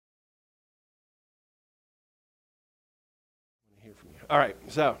from you. All right,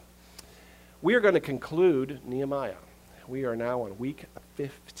 so we are going to conclude Nehemiah. We are now on week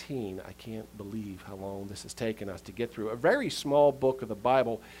 15. I can't believe how long this has taken us to get through a very small book of the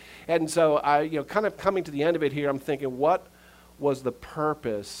Bible. And so I, kind of coming to the end of it here, I'm thinking, what was the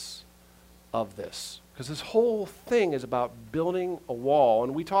purpose of this? Because this whole thing is about building a wall.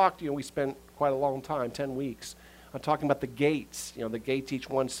 And we talked, we spent quite a long time, 10 weeks, on talking about the gates. The gates, each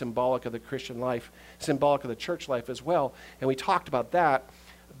one symbolic of the Christian life, symbolic of the church life as well. And we talked about that.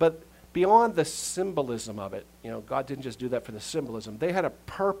 But beyond the symbolism of it, God didn't just do that for the symbolism. They had a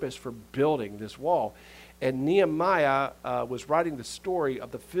purpose for building this wall. And Nehemiah was writing the story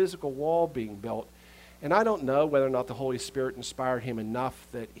of the physical wall being built. And I don't know whether or not the Holy Spirit inspired him enough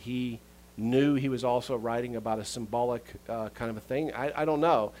that he knew he was also writing about a symbolic kind of a thing. I don't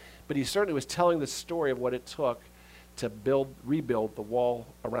know. But he certainly was telling the story of what it took to rebuild the wall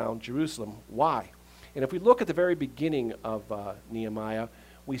around Jerusalem. Why? And if we look at the very beginning of Nehemiah,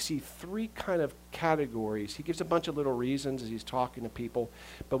 we see three kind of categories. He gives a bunch of little reasons as he's talking to people,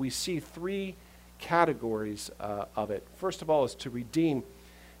 but we see three categories of it. First of all is to redeem,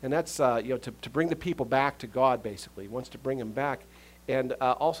 and that's to bring the people back to God, basically. He wants to bring them back. And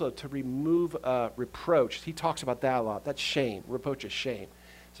also to remove reproach. He talks about that a lot. That's shame. Reproach is shame.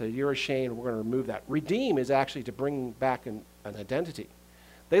 So you're ashamed, we're going to remove that. Redeem is actually to bring back an identity.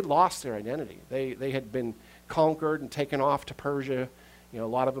 They lost their identity. They had been conquered and taken off to Persia. A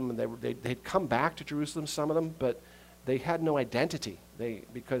lot of them, they'd come back to Jerusalem, some of them, but they had no identity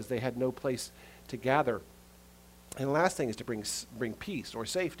because they had no place to gather. And the last thing is to bring peace or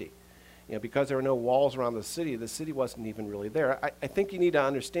safety. Because there were no walls around the city wasn't even really there. I think you need to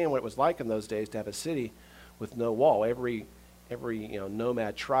understand what it was like in those days to have a city with no wall. Every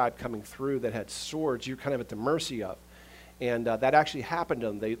nomad tribe coming through that had swords, you're kind of at the mercy of. And that actually happened to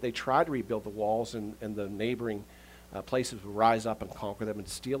them. They tried to rebuild the walls, and the neighboring places would rise up and conquer them and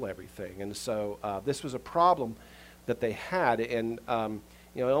steal everything. And so this was a problem that they had. And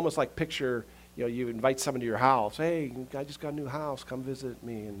almost like picture, you invite someone to your house. Hey, I just got a new house. Come visit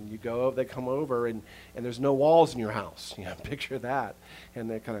me. And you go over, they come over, and there's no walls in your house. Picture that. And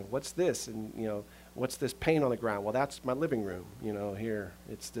they're kind of, what's this? And, what's this paint on the ground? Well, that's my living room. Here,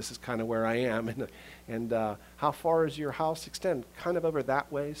 this is kind of where I am. And how far does your house extend? Kind of over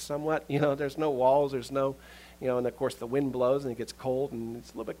that way, somewhat. There's no walls. There's no, and of course the wind blows and it gets cold, and it's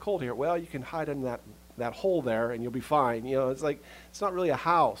a little bit cold here. Well, you can hide in that hole there and you'll be fine. It's like, it's not really a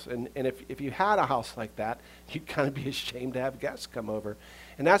house. And if you had a house like that, you'd kind of be ashamed to have guests come over.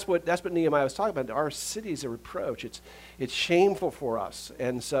 And that's what Nehemiah was talking about. Our city is a reproach. It's shameful for us.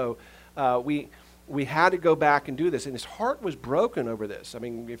 And so we had to go back and do this. And his heart was broken over this. I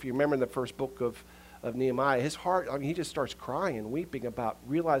mean, if you remember in the first book of Nehemiah, his heart, he just starts crying and weeping about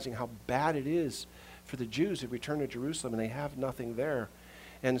realizing how bad it is for the Jews who return to Jerusalem and they have nothing there.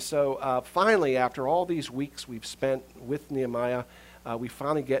 And so finally, after all these weeks we've spent with Nehemiah, we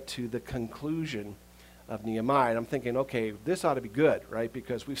finally get to the conclusion of Nehemiah. And I'm thinking, okay, this ought to be good, right?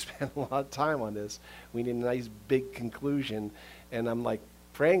 Because we've spent a lot of time on this. We need a nice big conclusion. And I'm like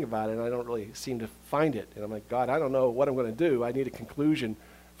praying about it, and I don't really seem to find it. And I'm like, God, I don't know what I'm going to do. I need a conclusion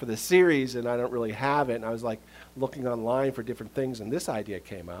for the series, and I don't really have it. And I was like looking online for different things, and this idea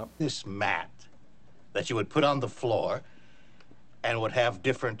came up. This mat that you would put on the floor and would have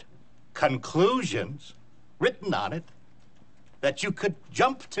different conclusions written on it that you could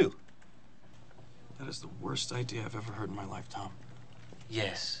jump to. That is the worst idea I've ever heard in my life, Tom.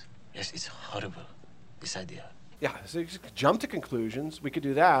 Yes, it's horrible, this idea. Yeah, so you could jump to conclusions. We could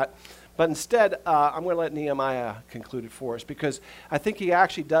do that. But instead, I'm going to let Nehemiah conclude it for us, because I think he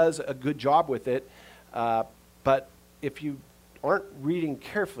actually does a good job with it. But if you aren't reading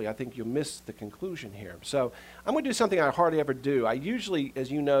carefully, I think you'll miss the conclusion here. So I'm going to do something I hardly ever do. I usually,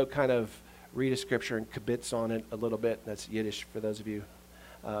 as you know, kind of read a scripture and kibitz on it a little bit. That's Yiddish for those of you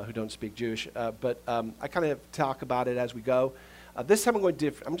who don't speak Jewish. But I kind of talk about it as we go. This time I'm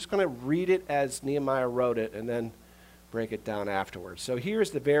just going to read it as Nehemiah wrote it and then break it down afterwards. So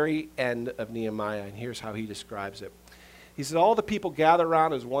here's the very end of Nehemiah, and here's how he describes it. He said, all the people gathered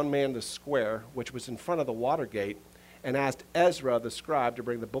around as one man in the square, which was in front of the water gate, and asked Ezra the scribe to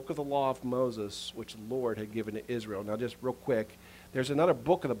bring the book of the law of Moses, which the Lord had given to Israel. Now, just real quick, there's another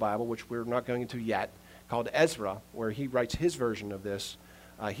book of the Bible, which we're not going into yet, called Ezra, where he writes his version of this.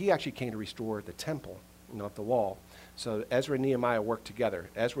 He actually came to restore the temple, not the wall. So Ezra and Nehemiah worked together.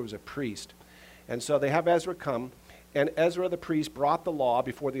 Ezra was a priest. And so they have Ezra come, and Ezra the priest brought the law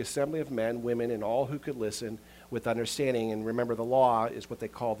before the assembly of men, women, and all who could listen with understanding. And remember, the law is what they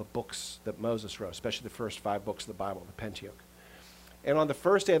call the books that Moses wrote, especially the first 5 books of the Bible, the Pentateuch. And on the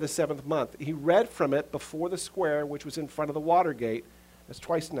first day of the 7th month, he read from it before the square, which was in front of the water gate. That's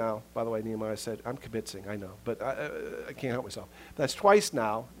twice now, by the way, Nehemiah said. I'm kibitzing, I know, but I can't help myself. That's twice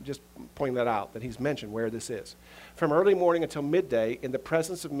now, just pointing that out, that he's mentioned where this is. From early morning until midday, in the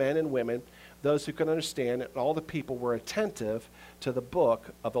presence of men and women, those who could understand, and all the people were attentive to the book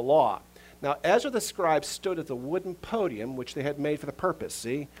of the law. Now, Ezra the scribe stood at the wooden podium, which they had made for the purpose.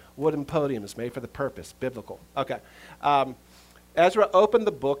 See? Wooden podium is made for the purpose. Biblical. Okay. Ezra opened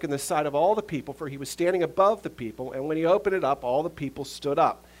the book in the sight of all the people, for he was standing above the people, and when he opened it up, all the people stood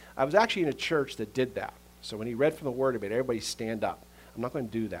up. I was actually in a church that did that. So when he read from the Word, it made everybody stand up. I'm not going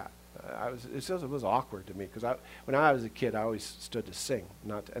to do that. It was awkward to me, because when I was a kid, I always stood to sing,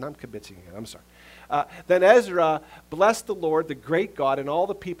 and I'm kibitzing again, I'm sorry. Then Ezra blessed the Lord, the great God, and all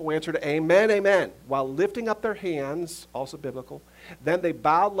the people answered, Amen, amen, while lifting up their hands, also biblical. Then they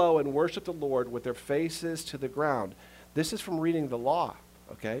bowed low and worshiped the Lord with their faces to the ground. This is from reading the law,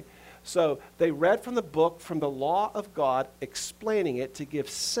 okay? So they read from the book, from the law of God, explaining it to give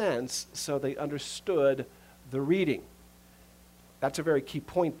sense so they understood the reading. That's a very key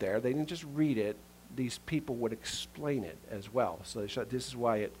point there. They didn't just read it. These people would explain it as well. So this is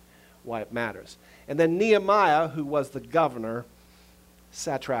why it matters. And then Nehemiah, who was the governor,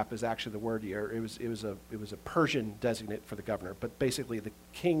 satrap is actually the word here. It was a Persian designate for the governor, but basically the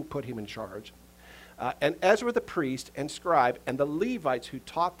king put him in charge. And Ezra the priest and scribe and the Levites who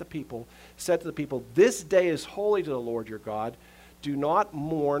taught the people said to the people, This day is holy to the Lord your God. Do not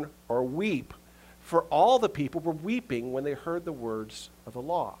mourn or weep. For all the people were weeping when they heard the words of the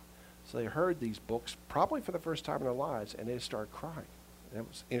law. So they heard these books probably for the first time in their lives, and they started crying. That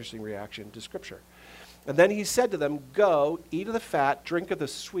was an interesting reaction to Scripture. And then he said to them, Go, eat of the fat, drink of the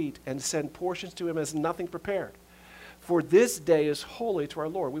sweet, and send portions to him as nothing prepared. For this day is holy to our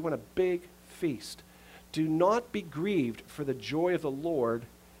Lord. We want a big feast. Do not be grieved, for the joy of the Lord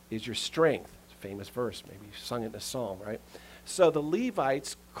is your strength. It's a famous verse. Maybe you sung it in a psalm, right? So the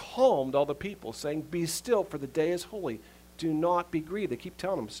Levites calmed all the people, saying, Be still, for the day is holy. Do not be grieved. They keep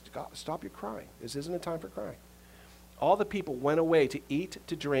telling them, Stop your crying. This isn't a time for crying. All the people went away to eat,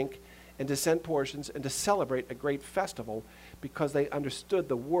 to drink, and to send portions, and to celebrate a great festival, because they understood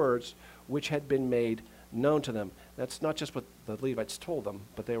the words which had been made known to them. That's not just what the Levites told them,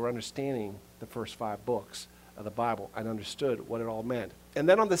 but they were understanding the first 5 books of the Bible and understood what it all meant. And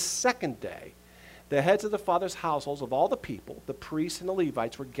then on the second day, the heads of the fathers' households of all the people, the priests and the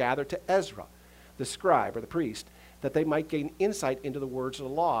Levites, were gathered to Ezra, the scribe or the priest, that they might gain insight into the words of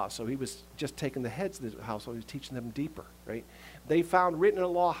the law. So he was just taking the heads of the household, he was teaching them deeper, right? They found written in the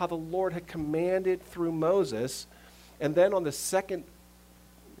law how the Lord had commanded through Moses. And then on the second,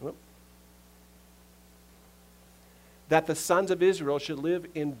 that the sons of Israel should live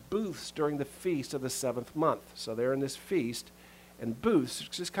in booths during the feast of the 7th month. So they're in this feast, and booths,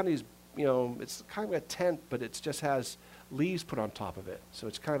 it's just kind of these, it's kind of a tent, but it just has leaves put on top of it. So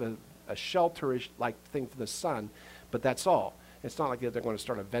it's kind of a shelterish-like thing for the sun, but that's all. It's not like they're going to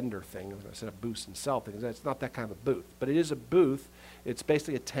start a vendor thing, set up booths and sell things. It's not that kind of a booth. But it is a booth. It's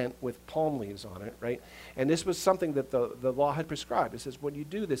basically a tent with palm leaves on it, right? And this was something that the law had prescribed. It says, when you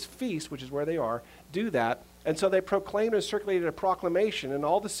do this feast, which is where they are, do that. And so they proclaimed and circulated a proclamation in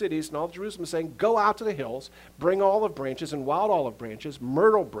all the cities and all Jerusalem saying, Go out to the hills, bring olive branches and wild olive branches,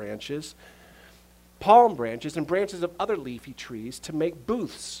 myrtle branches, palm branches, and branches of other leafy trees to make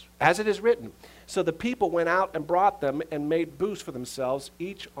booths, as it is written. So the people went out and brought them and made booths for themselves,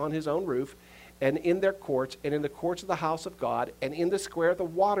 each on his own roof, and in their courts, and in the courts of the house of God, and in the square of the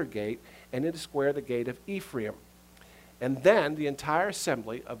water gate, and in the square of the gate of Ephraim. And then the entire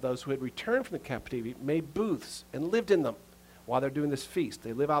assembly of those who had returned from the captivity made booths and lived in them while they're doing this feast.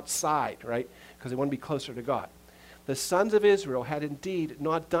 They live outside, right? Because they want to be closer to God. The sons of Israel had indeed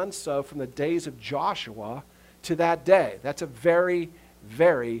not done so from the days of Joshua to that day. That's a very,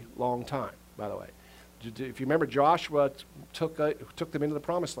 very long time, by the way. If you remember, Joshua took them into the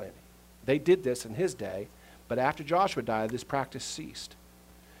promised land. They did this in his day, but after Joshua died, this practice ceased.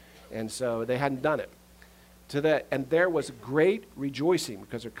 And so they hadn't done it. And there was great rejoicing,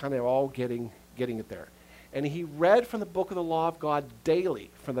 because they're kind of all getting it there. And he read from the book of the law of God daily,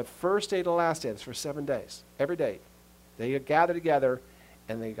 from the first day to the last day. That's for 7 days, every day. They gathered together,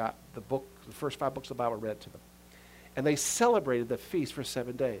 and they got the first 5 books of the Bible read to them. And they celebrated the feast for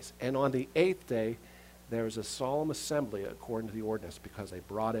 7 days. And on the 8th day, there was a solemn assembly according to the ordinance, because they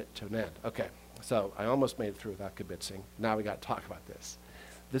brought it to an end. Okay, so I almost made it through without kibitzing. Now we got to talk about this.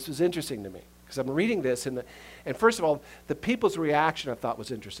 This was interesting to me because I'm reading this, and first of all, the people's reaction I thought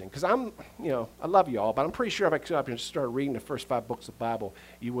was interesting because I love you all, but I'm pretty sure if I stood up and started reading the first 5 books of the Bible,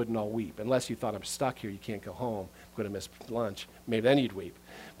 you wouldn't all weep unless you thought I'm stuck here, you can't go home, I'm going to miss lunch. Maybe then you'd weep.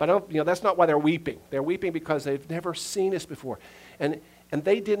 But that's not why they're weeping. They're weeping because they've never seen this before, and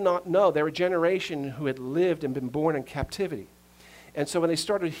they did not know. They were a generation who had lived and been born in captivity. And so when they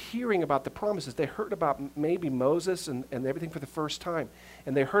started hearing about the promises, they heard about maybe Moses and everything for the first time.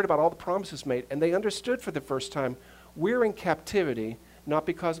 And they heard about all the promises made. And they understood for the first time, we're in captivity, not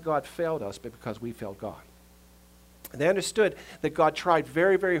because God failed us, but because we failed God. And they understood that God tried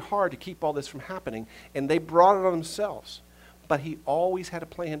very, very hard to keep all this from happening. And they brought it on themselves. But he always had a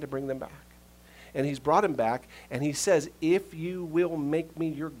plan to bring them back. And he's brought them back. And he says, if you will make me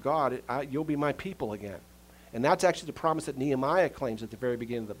your God, you'll be my people again. And that's actually the promise that Nehemiah claims at the very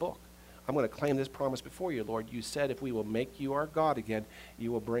beginning of the book. I'm going to claim this promise before you, Lord. You said if we will make you our God again, you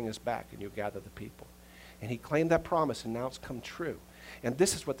will bring us back and you'll gather the people. And he claimed that promise, and now it's come true. And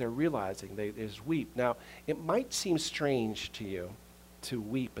this is what they're realizing. They just weep. Now, it might seem strange to you to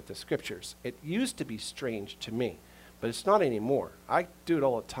weep at the scriptures. It used to be strange to me, but it's not anymore. I do it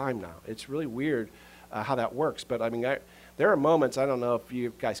all the time now. It's really weird how that works. But I mean, there are moments, I don't know if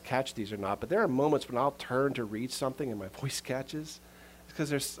you guys catch these or not, but there are moments when I'll turn to read something and my voice catches. Because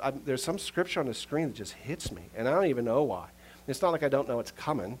there's some scripture on the screen that just hits me, and I don't even know why. It's not like I don't know it's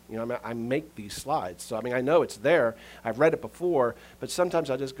coming. I make these slides. So, I know it's there. I've read it before, but sometimes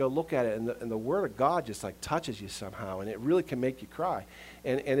I just go look at it, and the Word of God just like touches you somehow, and it really can make you cry.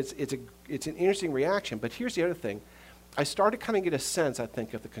 And it's an interesting reaction. But here's the other thing. I started kind of get a sense, I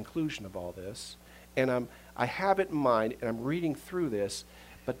think, of the conclusion of all this. And I have it in mind, and I'm reading through this,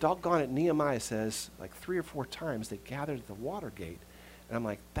 but doggone it, Nehemiah says like 3 or 4 times they gathered at the water gate. And I'm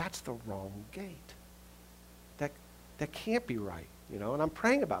like, that's the wrong gate. That can't be right, And I'm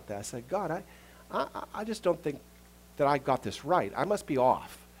praying about that. I said, God, I just don't think that I got this right. I must be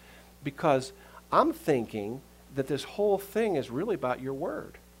off. Because I'm thinking that this whole thing is really about your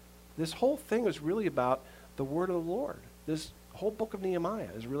word. This whole thing is really about the word of the Lord. This whole book of Nehemiah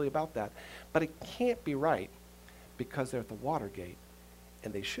is really about that. But it can't be right because they're at the water gate,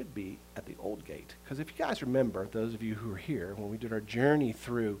 and they should be at the old gate. Because if you guys remember, those of you who are here, when we did our journey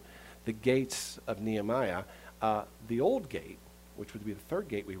through the gates of Nehemiah, the old gate, which would be the 3rd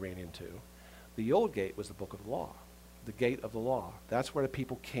gate we ran into, the old gate was the book of the law, the gate of the law. That's where the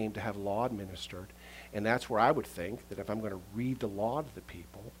people came to have law administered. And that's where I would think that if I'm going to read the law to the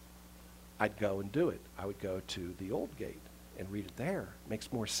people, I'd go and do it. I would go to the old gate and read it there. It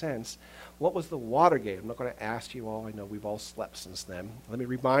makes more sense. What was the water gate? I'm not going to ask you all. I know we've all slept since then. Let me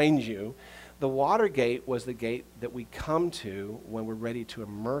remind you. The water gate was the gate that we come to when we're ready to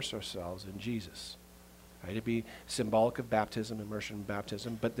immerse ourselves in Jesus. Right? It'd be symbolic of baptism, immersion in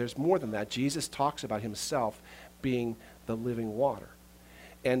baptism. But there's more than that. Jesus talks about himself being the living water.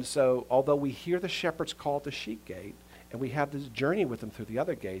 And so, although we hear the shepherds call it the sheep gate, and we have this journey with them through the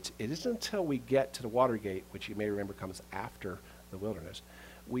other gates, it isn't until we get to the water gate, which you may remember comes after the wilderness,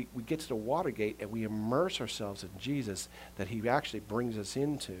 we get to the water gate and we immerse ourselves in Jesus, that he actually brings us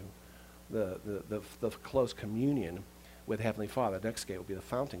into the close communion with Heavenly Father. The next gate will be the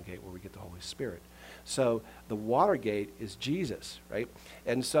fountain gate where we get the Holy Spirit. So the water gate is Jesus, right?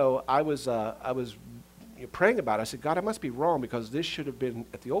 And so I was praying about it. I said, God, I must be wrong because this should have been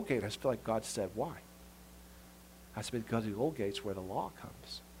at the old gate. I just feel like God said, why? I said, because the old gate's where the law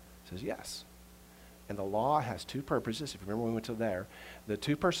comes. He says, yes. And the law has 2 purposes. If you remember when we went to there, the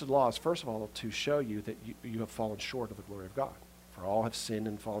 2 purposes of the law is, first of all, to show you that you have fallen short of the glory of God. For all have sinned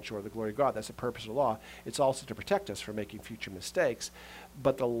and fallen short of the glory of God. That's the purpose of the law. It's also to protect us from making future mistakes.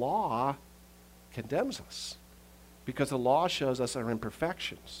 But the law condemns us because the law shows us our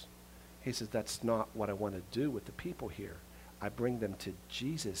imperfections. He says, that's not what I want to do with the people here. I bring them to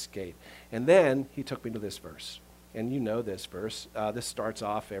Jesus' gate. And then he took me to this verse. And you know this verse. This starts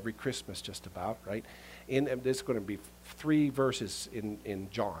off every Christmas just about, right? And this is going to be 3 verses in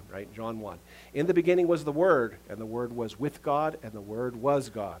John, right? John 1. In the beginning was the Word, and the Word was with God, and the Word was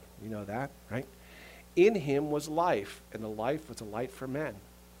God. You know that, right? In him was life, and the life was a light for men.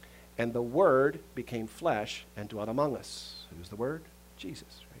 And the Word became flesh and dwelt among us. Who's the Word?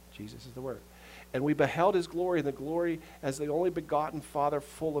 Jesus, right? Jesus is the Word. And we beheld his glory, and the glory as the only begotten Father,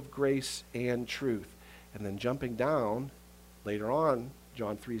 full of grace and truth. And then jumping down, later on,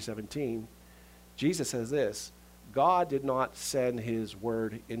 John 3:17, Jesus says this, God did not send his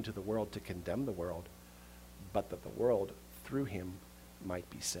word into the world to condemn the world, but that the world through him might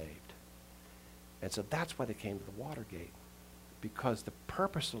be saved. And so that's why they came to the water gate, because the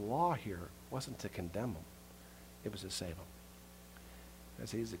purpose of the law here wasn't to condemn them, it was to save them.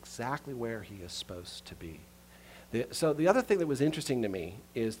 As he's exactly where he is supposed to be. So the other thing that was interesting to me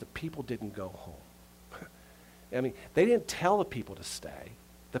is the people didn't go home. I mean, they didn't tell the people to stay.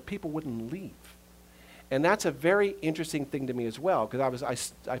 The people wouldn't leave. And that's a very interesting thing to me as well, because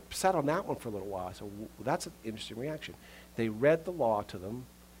I sat on that one for a little while. So that's an interesting reaction. They read the law to them,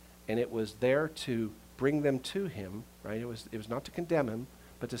 and it was there to bring them to him, right? It was not to condemn him,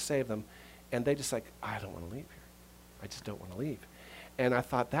 but to save them. And they just like, I don't want to leave here. I just don't want to leave. And I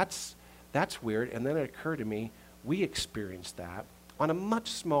thought, that's weird. And then it occurred to me, we experienced that on a much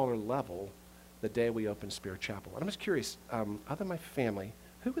smaller level the day we opened Spirit Chapel. And I'm just curious, other than my family,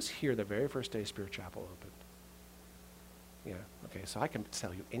 who was here the very first day Spirit Chapel opened? Yeah, okay, so I can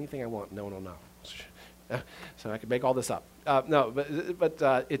tell you anything I want, no one will know. So I can make all this up. No,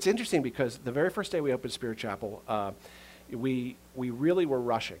 but it's interesting because the very first day we opened Spirit Chapel, we really were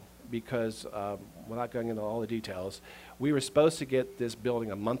rushing because, without going into all the details, we were supposed to get this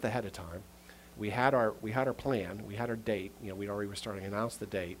building a month ahead of time. We had our plan, we had our date. We already were starting to announce the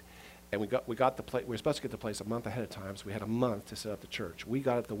date, and we got the place. We were supposed to get the place a month ahead of time, so we had a month to set up the church. We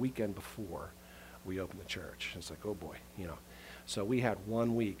got it the weekend before we opened the church. It's like, oh boy, So we had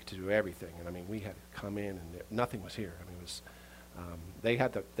 1 week to do everything, and I mean, we had to come in, and nothing was here. I mean, it was they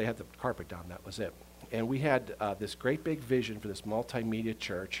had the carpet down. That was it. And we had this great big vision for this multimedia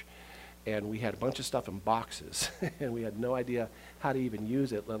church. And we had a bunch of stuff in boxes, and we had no idea how to even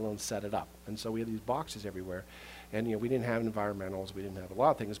use it, let alone set it up. And so we had these boxes everywhere. And we didn't have environmentals, we didn't have a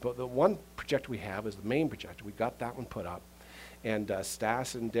lot of things, but the one projector we have is the main projector. We got that one put up. And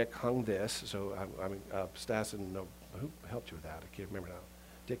Stas and Dick hung this. So, Stas and, who helped you with that? I can't remember now.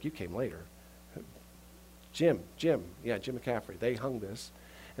 Dick, you came later. Jim McCaffrey. They hung this.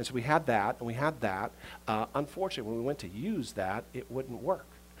 And so we had that, and we had that. Unfortunately, when we went to use that, it wouldn't work.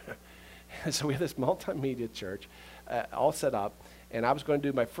 So we had this multimedia church all set up, and I was going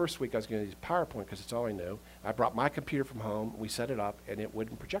to do my first week, I was going to use PowerPoint because it's all I knew. I brought my computer from home, we set it up, and it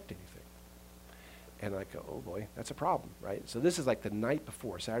wouldn't project anything. And I go, oh boy, that's a problem, right? So this is like the night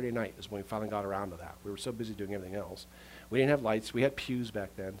before, Saturday night is when we finally got around to that. We were so busy doing everything else. We didn't have lights. We had pews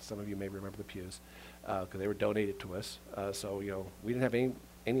back then. Some of you may remember the pews because they were donated to us. So we didn't have any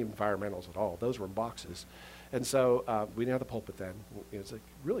environmentals at all. Those were in boxes. And so we didn't have the pulpit then. It was like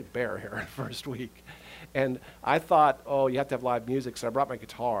really bare here in the first week. And I thought, oh, you have to have live music. So I brought my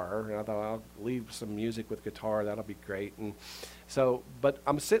guitar, and I thought I'll leave some music with guitar. That'll be great. And so, but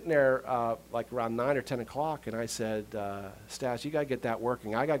I'm sitting there like around 9 or 10 o'clock, and I said, Stas, you got to get that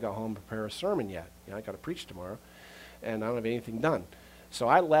working. I got to go home and prepare a sermon yet. I got to preach tomorrow, and I don't have anything done. So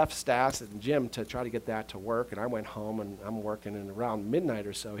I left Stas and Jim to try to get that to work, and I went home, and I'm working, and around midnight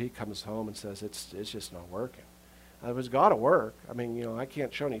or so, he comes home and says, it's just not working. It was got to work. I mean, I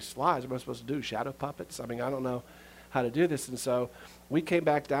can't show any slides. What am I supposed to do, shadow puppets? I mean, I don't know how to do this. And so we came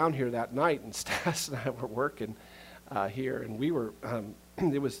back down here that night, and Stas and I were working here, and we were,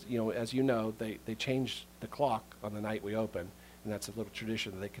 it was, as you know, they changed the clock on the night we opened. And that's a little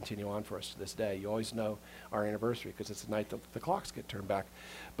tradition that they continue on for us to this day. You always know our anniversary because it's the night the clocks get turned back.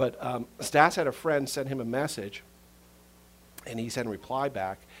 But Stas had a friend send him a message, and he sent a reply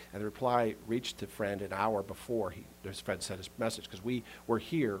back, and the reply reached the friend an hour before his friend sent his message because we were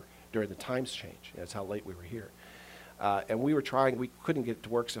here during the times change. That's how late we were here. And we were trying, we couldn't get it to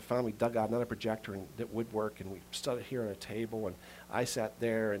work, so finally we dug out another projector that would work, and we stood it here on a table, and I sat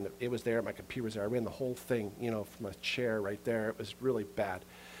there, and it was there, my computer was there. I ran the whole thing, from a chair right there. It was really bad.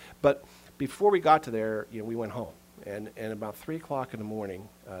 But before we got to there, we went home. And about 3 o'clock in the morning,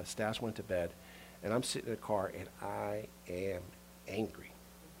 Stas went to bed, and I'm sitting in the car, and I am angry,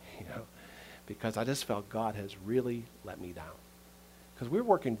 because I just felt God has really let me down. Because we were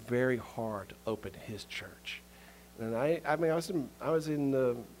working very hard to open his church. And I was in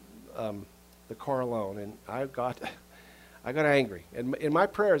the car alone, and I got angry. And in my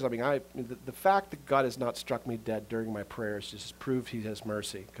prayers, the fact that God has not struck me dead during my prayers just proved he has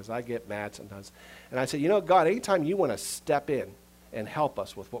mercy, because I get mad sometimes. And I said, God, anytime you want to step in and help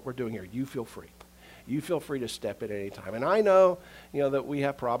us with what we're doing here, you feel free. You feel free to step in at any time. And I know, that we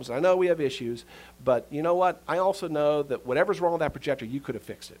have problems. I know we have issues. But you know what? I also know that whatever's wrong with that projector, you could have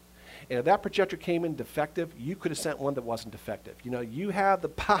fixed it. And if that projector came in defective, you could have sent one that wasn't defective. You have the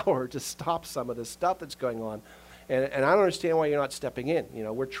power to stop some of this stuff that's going on. And I don't understand why you're not stepping in.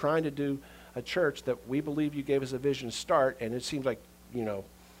 We're trying to do a church that we believe you gave us a vision to start, and it seems like,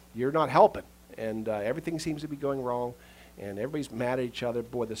 you're not helping. And everything seems to be going wrong, and everybody's mad at each other.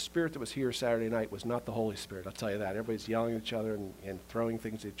 Boy, the spirit that was here Saturday night was not the Holy Spirit, I'll tell you that. Everybody's yelling at each other and throwing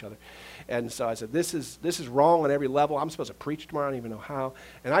things at each other. And so I said, this is wrong on every level. I'm supposed to preach tomorrow. I don't even know how.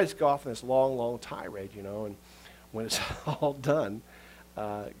 And I just go off on this long, long tirade, and when it's all done,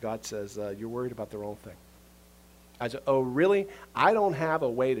 God says, you're worried about the wrong thing. I said, oh, really? I don't have a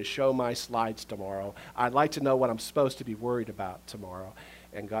way to show my slides tomorrow. I'd like to know what I'm supposed to be worried about tomorrow.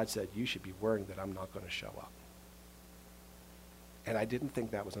 And God said, you should be worrying that I'm not going to show up. And I didn't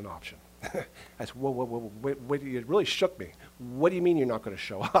think that was an option. I said, whoa, wait, it really shook me. What do you mean you're not going to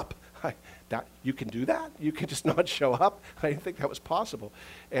show up? You can do that? You can just not show up? I didn't think that was possible.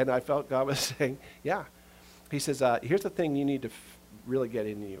 And I felt God was saying, yeah. He says, here's the thing you need to really get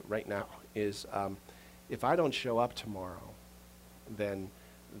into you right now is if I don't show up tomorrow, then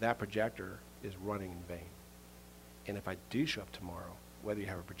that projector is running in vain. And if I do show up tomorrow, whether you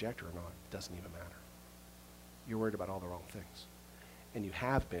have a projector or not, it doesn't even matter. You're worried about all the wrong things. And you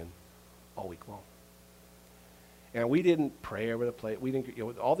have been all week long. And we didn't pray over the plate. We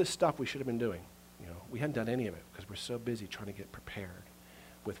didn't, all this stuff we should have been doing. We hadn't done any of it because we're so busy trying to get prepared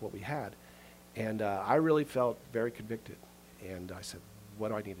with what we had. And I really felt very convicted. And I said, what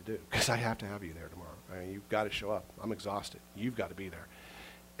do I need to do? Because I have to have you there tomorrow. I mean, you've got to show up. I'm exhausted. You've got to be there.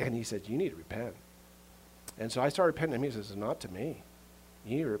 And he said, you need to repent. And so I started repenting to him. He says, not to me.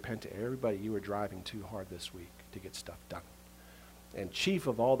 You need to repent to everybody you were driving too hard this week to get stuff done. And chief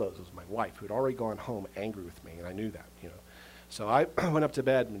of all those was my wife, who had already gone home angry with me, and I knew that, So I went up to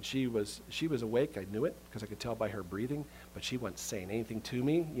bed, and she was awake. I knew it because I could tell by her breathing, but she wasn't saying anything to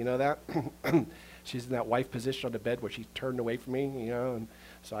me. You know that? She's in that wife position on the bed where she turned away from me, and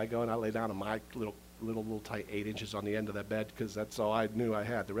so I go and I lay down on my little tight 8 inches on the end of that bed because that's all I knew I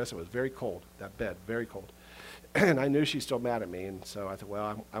had. The rest of it was very cold, that bed, very cold. And I knew she's still mad at me, and so I thought,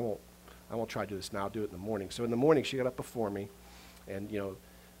 well, I won't try to do this now. I'll do it in the morning. So in the morning, she got up before me, and,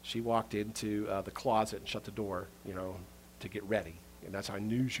 she walked into the closet and shut the door, to get ready. And that's how I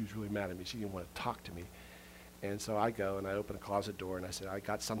knew she was really mad at me. She didn't want to talk to me. And so I go and I open the closet door and I said, I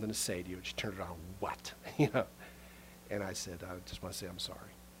got something to say to you. And she turned around, what? And I said, I just want to say I'm sorry.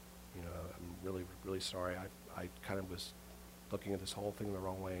 I'm really, really sorry. I kind of was looking at this whole thing the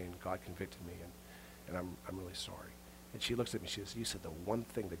wrong way, and God convicted me, and I'm really sorry. And she looks at me, she says, you said the one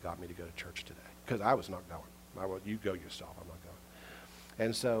thing that got me to go to church today. Because I was not going. You go yourself, I'm not going.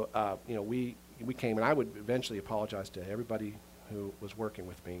 And so, we came, and I would eventually apologize to everybody who was working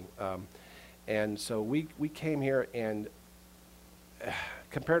with me. And so we came here, and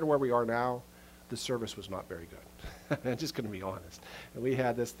compared to where we are now, the service was not very good. I'm just going to be honest. And we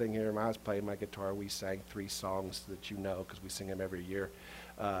had this thing here, and I was playing my guitar. We sang 3 songs that because we sing them every year.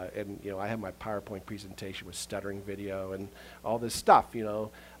 And I have my PowerPoint presentation with stuttering video and all this stuff, and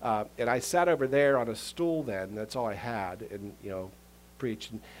I sat over there on a stool then, that's all I had, and,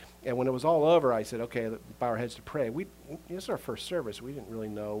 preached. And when it was all over, I said, okay, bow our heads to pray. This is our first service. We didn't really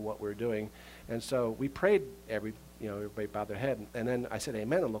know what we were doing. And so we prayed, everybody bowed their head. And then I said,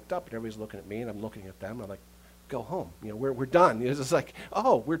 amen, and looked up, and everybody's looking at me, and I'm looking at them. I'm like, go home. We're done. It's just like,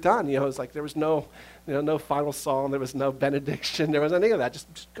 oh, we're done. It's like there was no, no final song. There was no benediction. There was any of that.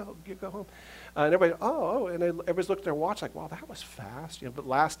 Just go home. And everybody, and everybody's looked at their watch like, wow, that was fast. But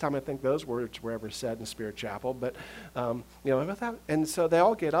last time I think those words were ever said in Spirit Chapel. But, and so they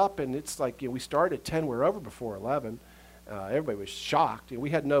all get up, and it's like, we started at 10. We were over before 11. Everybody was shocked.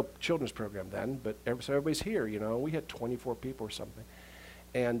 We had no children's program then, but so everybody's here. We had 24 people or something.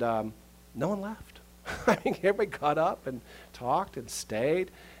 And no one left. I mean, everybody got up and talked and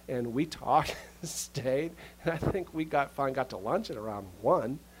stayed, and we talked and stayed. And I think we finally got to lunch at around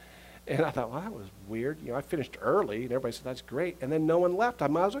 1. And I thought, well, that was weird. I finished early, and everybody said, that's great. And then no one left. I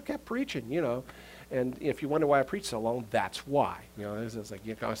might as well kept preaching, And if you wonder why I preach so long, that's why. It's like,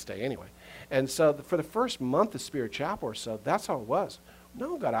 you're going to stay anyway. And so for the first month of Spirit Chapel or so, that's how it was.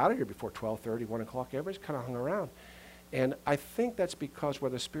 No one got out of here before 12:30, 1 o'clock. Everybody's kind of hung around. And I think that's because where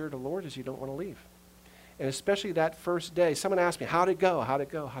the Spirit of the Lord is, you don't want to leave. And especially that first day, someone asked me, how'd it go?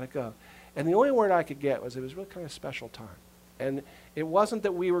 And the only word I could get was it was really kind of a special time. And it wasn't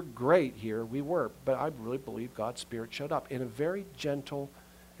that we were great here, we were, but I really believe God's Spirit showed up in a very gentle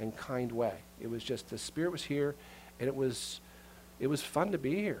and kind way. It was just the Spirit was here, and it was fun to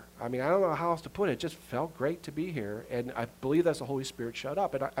be here. I mean, I don't know how else to put it. It just felt great to be here, and I believe that's the Holy Spirit showed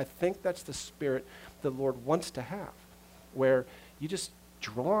up. And I think that's the Spirit the Lord wants to have, where you just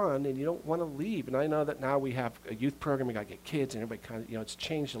drawn and you don't want to leave. And I know that now we have a youth program, we got to get kids, and everybody kind of, it's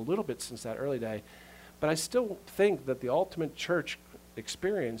changed a little bit since that early day. But I still think that the ultimate church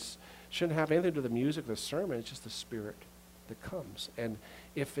experience shouldn't have anything to do with the music, the sermon. It's just the Spirit that comes. And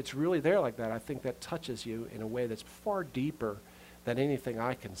if it's really there like that, I think that touches you in a way that's far deeper than anything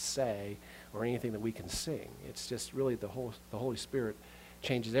I can say or anything that we can sing. It's just really the Holy Spirit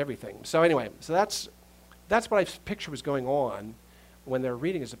changes everything. So anyway, so that's what I picture was going on when they're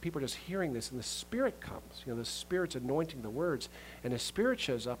reading is that people are just hearing this and the Spirit comes. The Spirit's anointing the words, and the Spirit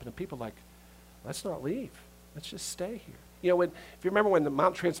shows up and the people are like, let's not leave. Let's just stay here. If you remember when the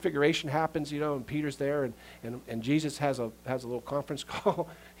Mount Transfiguration happens, and Peter's there and Jesus has a little conference call,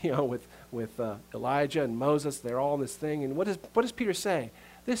 with Elijah and Moses. They're all in this thing. And what does Peter say?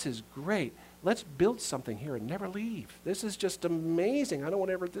 This is great. Let's build something here and never leave. This is just amazing. I don't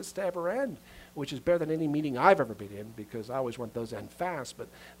want this to ever end, which is better than any meeting I've ever been in, because I always want those to end fast. But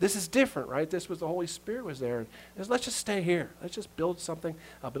this is different, right? This was the Holy Spirit was there. And let's just stay here. Let's just build something.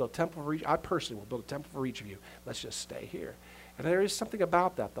 I'll build a temple for each. I personally will build a temple for each of you. Let's just stay here. And there is something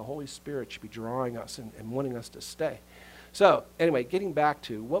about that. The Holy Spirit should be drawing us and wanting us to stay. So anyway, getting back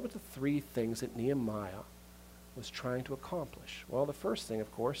to what were the three things that Nehemiah was trying to accomplish? Well, the first thing, of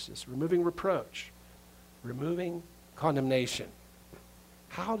course, is removing reproach, removing condemnation.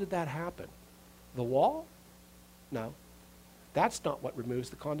 How did that happen? The wall? No. That's not what removes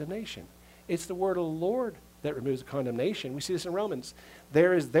the condemnation. It's the word of the Lord that removes the condemnation. We see this in Romans.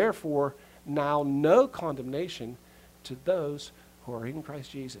 There is therefore now no condemnation to those who are in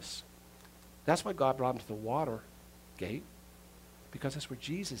Christ Jesus. That's why God brought him to the water gate, because that's where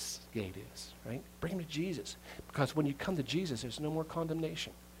Jesus' gate is, right? Bring him to Jesus. Because when you come to Jesus, there's no more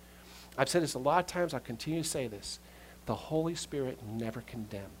condemnation. I've said this a lot of times. I'll continue to say this. The Holy Spirit never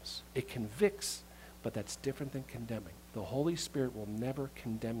condemns. It convicts, but that's different than condemning. The Holy Spirit will never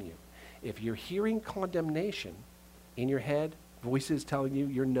condemn you. If you're hearing condemnation in your head, voices telling you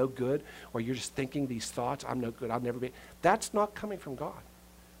you're no good, or you're just thinking these thoughts, I'm no good, I'll never be, that's not coming from God.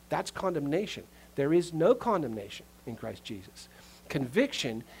 That's condemnation. There is no condemnation in Christ Jesus.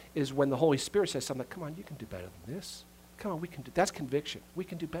 Conviction is when the Holy Spirit says something like, come on, you can do better than this. Come on, that's conviction. We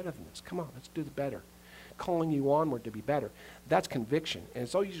can do better than this. Come on, let's do the better. Calling you onward to be better. That's conviction. And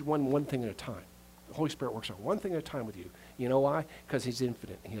it's always one thing at a time. The Holy Spirit works on one thing at a time with you. You know why? Because he's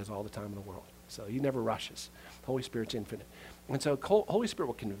infinite and he has all the time in the world. So he never rushes. The Holy Spirit's infinite. And so Holy Spirit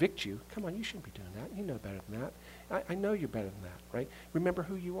will convict you. Come on, you shouldn't be doing that. You know better than that. I know you're better than that, right? Remember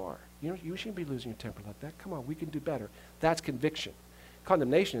who you are. You shouldn't be losing your temper like that. Come on, we can do better. That's conviction.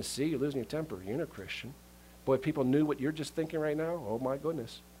 Condemnation is, see, you're losing your temper. You're not a Christian. Boy, if people knew what you're just thinking right now, oh my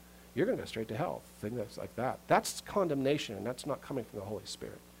goodness, you're going to go straight to hell. Thing that's like that. That's condemnation, and that's not coming from the Holy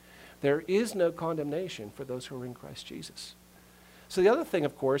Spirit. There is no condemnation for those who are in Christ Jesus. So the other thing,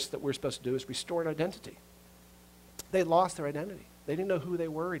 of course, that we're supposed to do is restore an identity. They lost their identity. They didn't know who they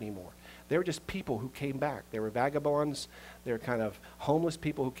were anymore. They were just people who came back. They were vagabonds. They were kind of homeless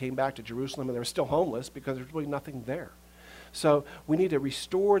people who came back to Jerusalem, and they were still homeless because there's really nothing there. So we need to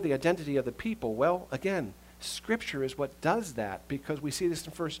restore the identity of the people. Well, again, Scripture is what does that, because we see this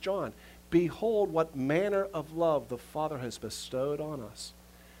in 1 John. Behold, what manner of love the Father has bestowed on us,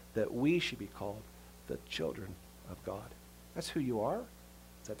 that we should be called the children of God. That's who you are.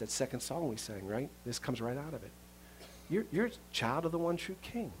 Is that second song we sang, right? This comes right out of it. You're a child of the one true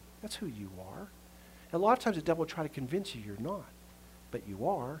King. That's who you are. And a lot of times the devil will try to convince you you're not, but you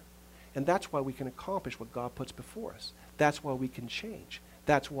are. And that's why we can accomplish what God puts before us. That's why we can change.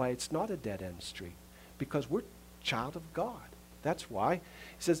 That's why it's not a dead-end street, because we're child of God. That's why. He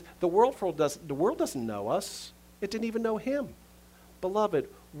says, the world doesn't know us. It didn't even know him. Beloved,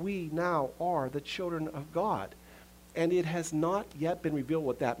 we now are the children of God. And it has not yet been revealed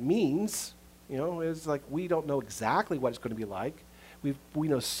what that means. It's like we don't know exactly what it's going to be like. We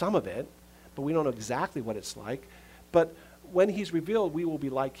know some of it, but we don't know exactly what it's like. But when he's revealed, we will be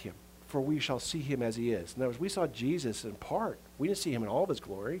like him, for we shall see him as he is. In other words, we saw Jesus in part. We didn't see him in all of his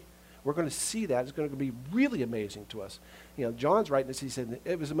glory. We're going to see that. It's going to be really amazing to us. John's writing this. He said,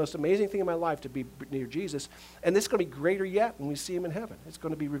 it was the most amazing thing in my life to be near Jesus. And this is going to be greater yet when we see him in heaven. It's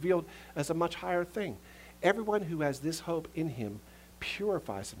going to be revealed as a much higher thing. Everyone who has this hope in him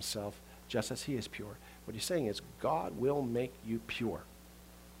purifies himself just as he is pure. What he's saying is God will make you pure.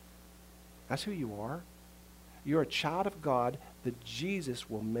 That's who you are. You're a child of God that Jesus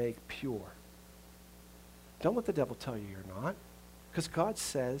will make pure. Don't let the devil tell you you're not, because God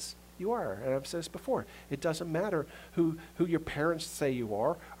says you are. And I've said this before. It doesn't matter who your parents say you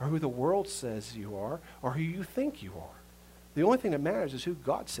are, or who the world says you are, or who you think you are. The only thing that matters is who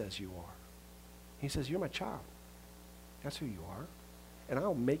God says you are. He says, you're my child. That's who you are. And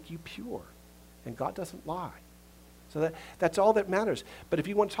I'll make you pure. And God doesn't lie. So that's all that matters. But if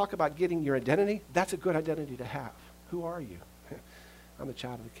you want to talk about getting your identity, that's a good identity to have. Who are you? I'm the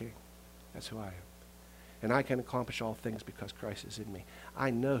child of the King. That's who I am. And I can accomplish all things because Christ is in me.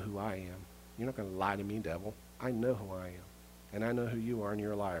 I know who I am. You're not going to lie to me, devil. I know who I am. And I know who you are, and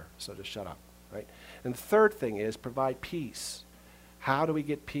you're a liar. So just shut up, right? And the third thing is provide peace. How do we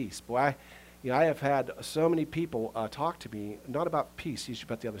get peace? Boy, You know, I have had so many people talk to me, not about peace, usually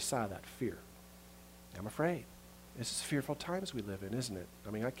about the other side of that, fear. I'm afraid. This is fearful times we live in, isn't it?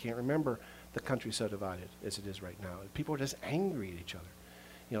 I mean, I can't remember the country so divided as it is right now. People are just angry at each other.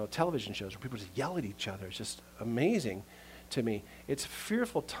 You know, television shows where people just yell at each other. It's just amazing to me. It's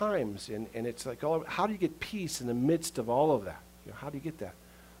fearful times, and it's like, how do you get peace in the midst of all of that? You know, how do you get that?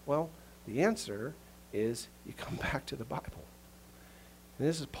 Well, the answer is you come back to the Bible. And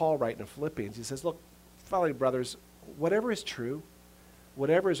this is Paul writing in Philippians. He says, look, finally, brothers, whatever is true,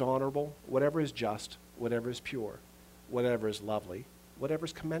 whatever is honorable, whatever is just, whatever is pure, whatever is lovely, whatever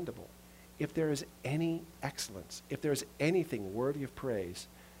is commendable, if there is any excellence, if there is anything worthy of praise,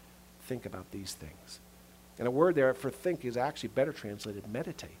 think about these things. And a word there for think is actually better translated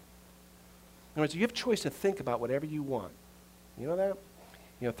meditate. In other words, you have a choice to think about whatever you want. You know that?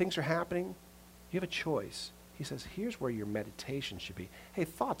 You know, things are happening. You have a choice. He says, here's where your meditation should be. Hey,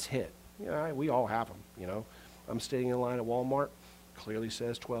 thoughts hit. You know, we all have them, you know. I'm standing in line at Walmart. Clearly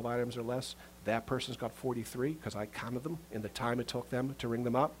says 12 items or less. That person's got 43 because I counted them in the time it took them to ring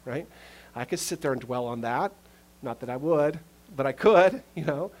them up, right? I could sit there and dwell on that. Not that I would, but I could, you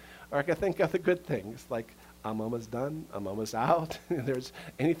know. Or I could think of the good things, like I'm almost done, I'm almost out. There's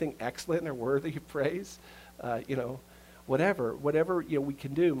anything excellent or worthy of praise, you know, whatever you know we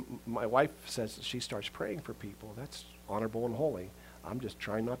can do. My wife says she starts praying for people. That's honorable and holy. I'm just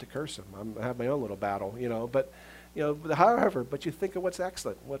trying not to curse them. I have my own little battle, you know. But you know, however, but you think of what's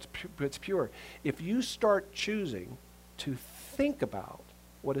excellent, what's pure. If you start choosing to think about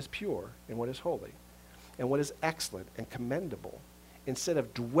what is pure and what is holy, and what is excellent and commendable, instead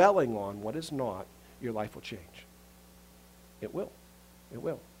of dwelling on what is not, your life will change. It will. It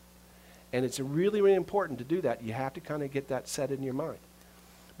will. And it's really, really important to do that. You have to kind of get that set in your mind.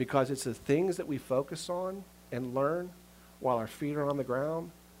 Because it's the things that we focus on and learn while our feet are on the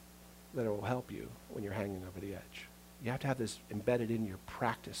ground that it will help you when you're hanging over the edge. You have to have this embedded in your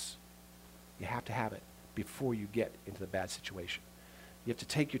practice. You have to have it before you get into the bad situation. You have to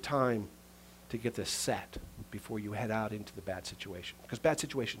take your time to get this set before you head out into the bad situation. Because bad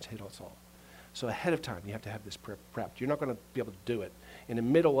situations hit us all. So ahead of time, you have to have this prepped. You're not going to be able to do it. In the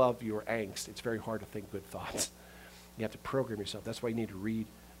middle of your angst, it's very hard to think good thoughts. You have to program yourself. That's why you need to read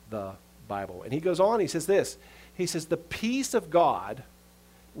the Bible. And he goes on, he says this. He says, the peace of God,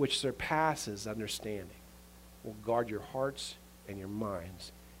 which surpasses understanding, will guard your hearts and your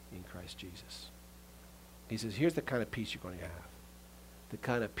minds in Christ Jesus. He says, here's the kind of peace you're going to have. The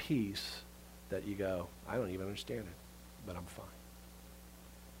kind of peace that you go, I don't even understand it, but I'm fine.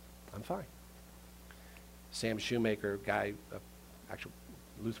 I'm fine. Sam Shoemaker, guy, actual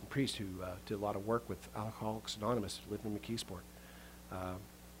Lutheran priest who did a lot of work with Alcoholics Anonymous, lived in McKeesport.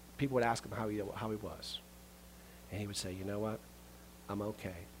 People would ask him how he was. And he would say, you know what? I'm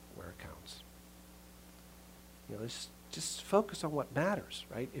okay where it counts. You know, just focus on what matters,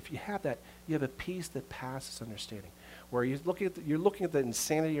 right? If you have that, you have a peace that passes understanding. Where you're looking at the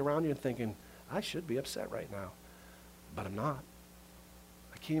insanity around you and thinking, I should be upset right now, but I'm not.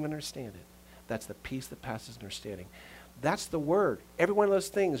 I can't even understand it. That's the peace that passes understanding. That's the word. Every one of those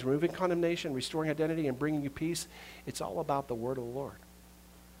things, removing condemnation, restoring identity, and bringing you peace, it's all about the word of the Lord.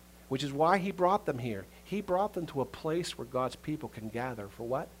 Which is why he brought them here. He brought them to a place where God's people can gather for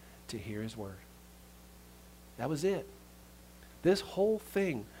what? To hear his word. That was it. This whole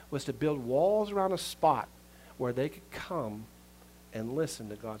thing was to build walls around a spot where they could come and listen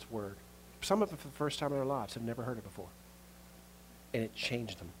to God's word. Some of them for the first time in their lives have never heard it before. And it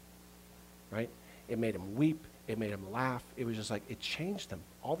changed them, right? It made them weep. It made them laugh. It was just like, it changed them.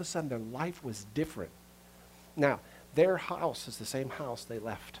 All of a sudden, their life was different. Now, their house is the same house they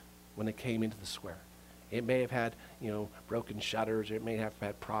left when they came into the square. It may have had, broken shutters. It may have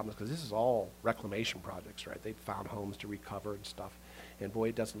had problems, because this is all reclamation projects, right? They found homes to recover and stuff. And boy,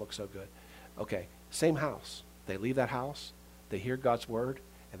 it doesn't look so good. Okay, same house. They leave that house. They hear God's word.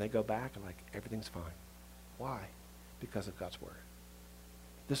 And they go back and everything's fine. Why? Because of God's word.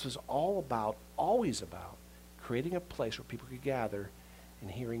 This was always about creating a place where people could gather and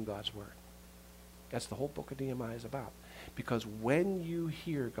hearing God's word. That's the whole book of Nehemiah is about. Because when you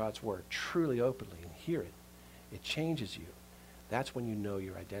hear God's word truly openly and hear it, it changes you. That's when you know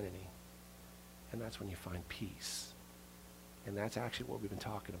your identity. And that's when you find peace. And that's actually what we've been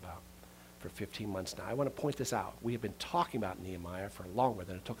talking about for 15 months now. I want to point this out. We have been talking about Nehemiah for longer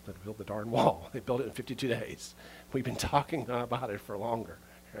than it took them to build the darn wall. They built it in 52 days. We've been talking about it for longer,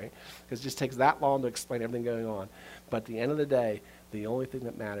 right? Because it just takes that long to explain everything going on. But at the end of the day, the only thing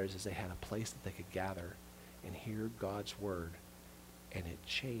that matters is they had a place that they could gather and hear God's word, and it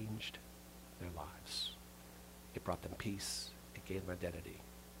changed their lives. It brought them peace. It gave them identity.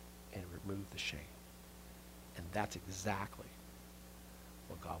 and remove the shame. And that's exactly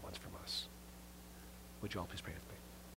what God wants from us. Would you all please pray with me?